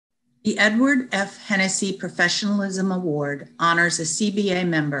The Edward F. Hennessey Professionalism Award honors a CBA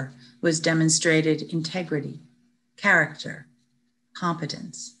member who has demonstrated integrity, character,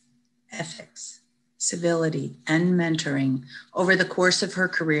 competence, ethics, civility, and mentoring over the course of her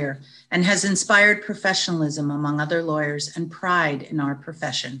career and has inspired professionalism among other lawyers and pride in our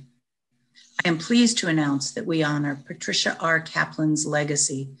profession. I am pleased to announce that we honor Patricia R. Kaplan's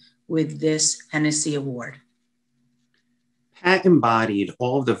legacy with this Hennessey Award. Pat embodied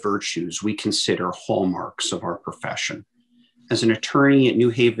all of the virtues we consider hallmarks of our profession. As an attorney at New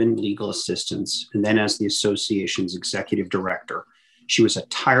Haven Legal Assistance, and then as the association's executive director, she was a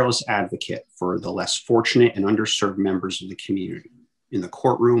tireless advocate for the less fortunate and underserved members of the community, in the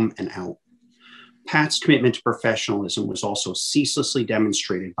courtroom and out. Pat's commitment to professionalism was also ceaselessly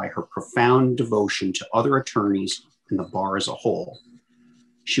demonstrated by her profound devotion to other attorneys and the bar as a whole.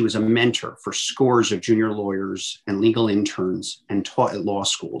 She was a mentor for scores of junior lawyers and legal interns and taught at law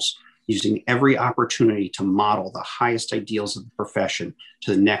schools, using every opportunity to model the highest ideals of the profession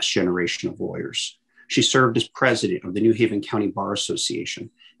to the next generation of lawyers. She served as president of the New Haven County Bar Association,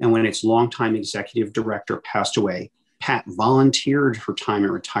 and when its longtime executive director passed away, Pat volunteered her time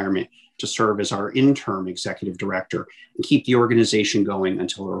in retirement to serve as our interim executive director and keep the organization going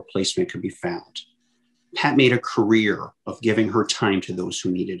until a replacement could be found. Pat made a career of giving her time to those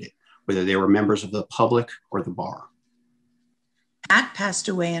who needed it, whether they were members of the public or the bar. Pat passed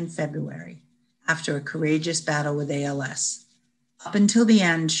away in February after a courageous battle with ALS. Up until the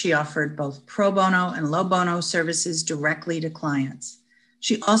end, she offered both pro bono and low bono services directly to clients.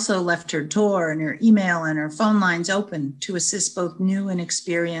 She also left her door and her email and her phone lines open to assist both new and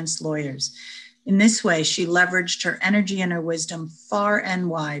experienced lawyers. In this way, she leveraged her energy and her wisdom far and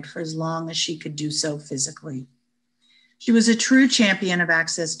wide for as long as she could do so physically. She was a true champion of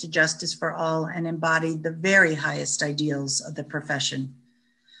access to justice for all and embodied the very highest ideals of the profession.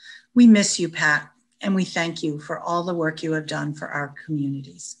 We miss you, Pat, and we thank you for all the work you have done for our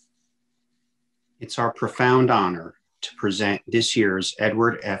communities. It's our profound honor to present this year's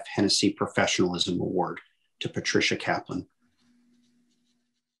Edward F. Hennessey Professionalism Award to Patricia Kaplan.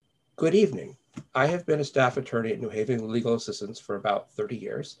 Good evening. I have been a staff attorney at New Haven Legal Assistance for about 30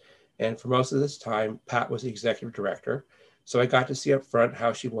 years. And for most of this time, Pat was the executive director. So I got to see up front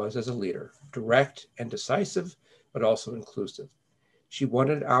how she was as a leader, direct and decisive, but also inclusive. She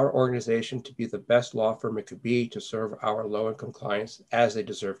wanted our organization to be the best law firm it could be to serve our low-income clients as they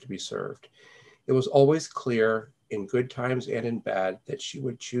deserve to be served. It was always clear in good times and in bad that she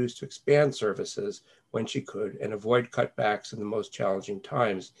would choose to expand services when she could and avoid cutbacks in the most challenging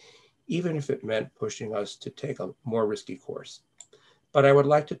times, even if it meant pushing us to take a more risky course. But I would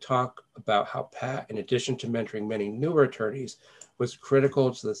like to talk about how Pat, in addition to mentoring many newer attorneys, was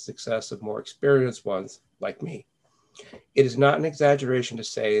critical to the success of more experienced ones like me. It is not an exaggeration to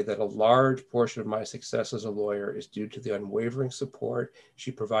say that a large portion of my success as a lawyer is due to the unwavering support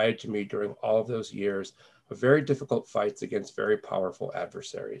she provided to me during all of those years of very difficult fights against very powerful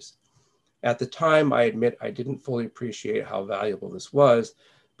adversaries. At the time, I admit I didn't fully appreciate how valuable this was,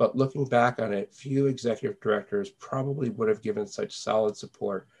 but looking back on it, few executive directors probably would have given such solid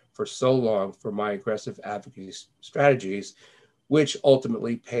support for so long for my aggressive advocacy strategies, which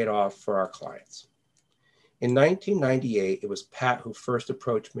ultimately paid off for our clients. In 1998, it was Pat who first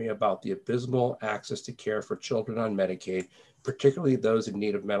approached me about the abysmal access to care for children on Medicaid, particularly those in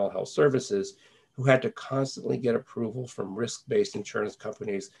need of mental health services, who had to constantly get approval from risk-based insurance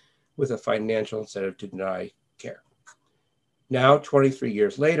companies with a financial incentive to deny care. Now, 23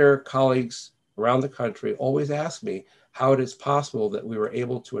 years later, colleagues around the country always ask me how it is possible that we were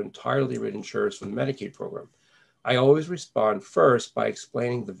able to entirely rid insurers from the Medicaid program. I always respond first by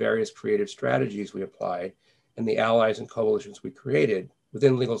explaining the various creative strategies we applied and the allies and coalitions we created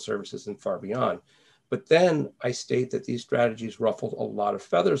within legal services and far beyond. But then I state that these strategies ruffled a lot of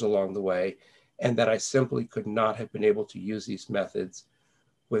feathers along the way, and that I simply could not have been able to use these methods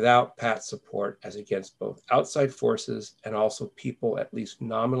without Pat's support, as against both outside forces and also people at least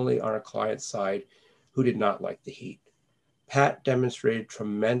nominally on our client's side who did not like the heat. Pat demonstrated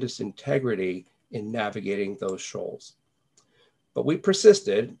tremendous integrity in navigating those shoals. But we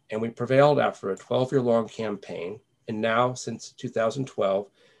persisted and we prevailed after a 12-year-long campaign. And now, since 2012,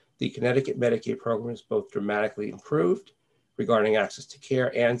 the Connecticut Medicaid program has both dramatically improved regarding access to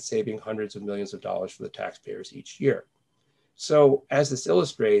care and saving hundreds of millions of dollars for the taxpayers each year. So as this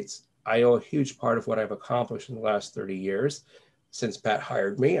illustrates, I owe a huge part of what I've accomplished in the last 30 years, since Pat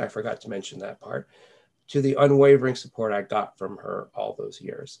hired me, I forgot to mention that part, to the unwavering support I got from her all those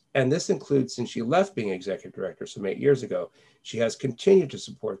years. And this includes since she left being executive director some 8 years ago. She has continued to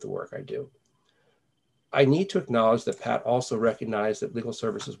support the work I do. I need to acknowledge that Pat also recognized that legal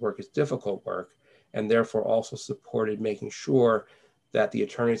services work is difficult work, and therefore also supported making sure that the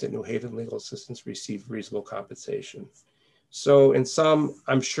attorneys at New Haven Legal Assistance receive reasonable compensation. So in sum,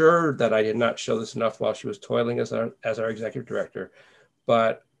 I'm sure that I did not show this enough while she was toiling as our executive director,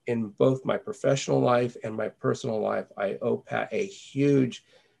 but in both my professional life and my personal life, I owe Pat a huge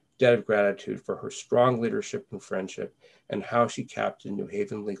debt of gratitude for her strong leadership and friendship and how she captained New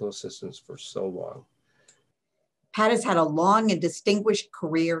Haven Legal Assistance for so long. Pat has had a long and distinguished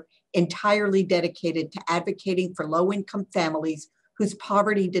career entirely dedicated to advocating for low-income families whose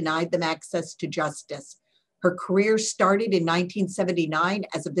poverty denied them access to justice. Her career started in 1979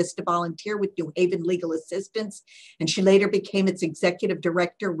 as a VISTA volunteer with New Haven Legal Assistance, and she later became its executive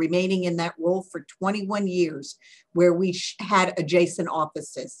director, remaining in that role for 21 years, where we had adjacent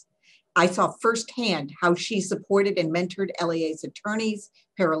offices. I saw firsthand how she supported and mentored LEA's attorneys,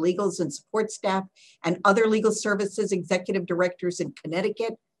 paralegals, and support staff, and other legal services executive directors in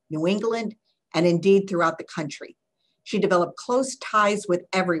Connecticut, New England, and indeed throughout the country. She developed close ties with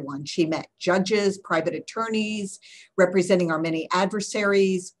everyone. She met judges, private attorneys, representing our many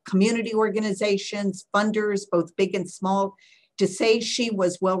adversaries, community organizations, funders, both big and small. To say she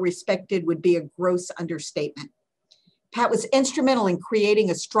was well respected would be a gross understatement. Pat was instrumental in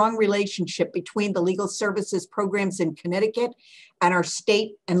creating a strong relationship between the legal services programs in Connecticut and our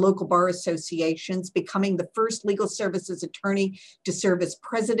state and local bar associations, becoming the first legal services attorney to serve as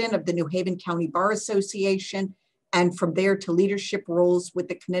president of the New Haven County Bar Association, and from there to leadership roles with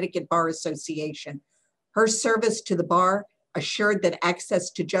the Connecticut Bar Association. Her service to the bar assured that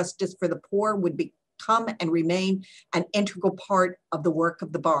access to justice for the poor would become and remain an integral part of the work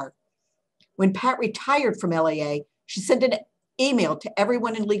of the bar. When Pat retired from LEA, she sent an email to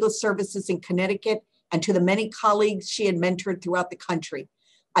everyone in legal services in Connecticut and to the many colleagues she had mentored throughout the country.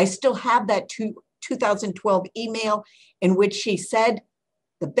 I still have that 2012 email in which she said,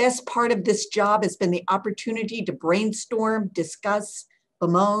 "The best part of this job has been the opportunity to brainstorm, discuss,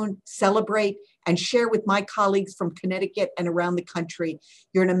 bemoan, celebrate, and share with my colleagues from Connecticut and around the country.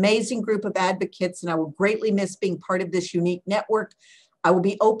 You're an amazing group of advocates, and I will greatly miss being part of this unique network. I will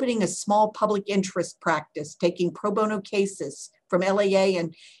be opening a small public interest practice, taking pro bono cases from LEA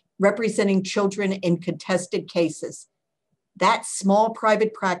and representing children in contested cases." That small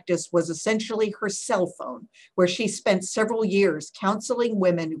private practice was essentially her cell phone, where she spent several years counseling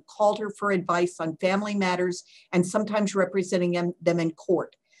women who called her for advice on family matters and sometimes representing them in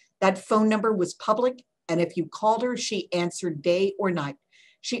court. That phone number was public, and if you called her, she answered day or night.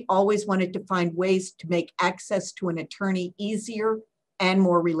 She always wanted to find ways to make access to an attorney easier and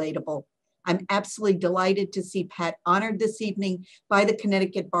more relatable. I'm absolutely delighted to see Pat honored this evening by the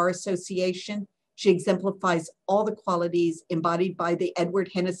Connecticut Bar Association. She exemplifies all the qualities embodied by the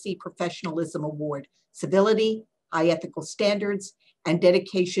Edward Hennessey Professionalism Award: civility, high ethical standards, and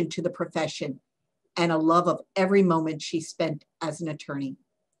dedication to the profession, and a love of every moment she spent as an attorney.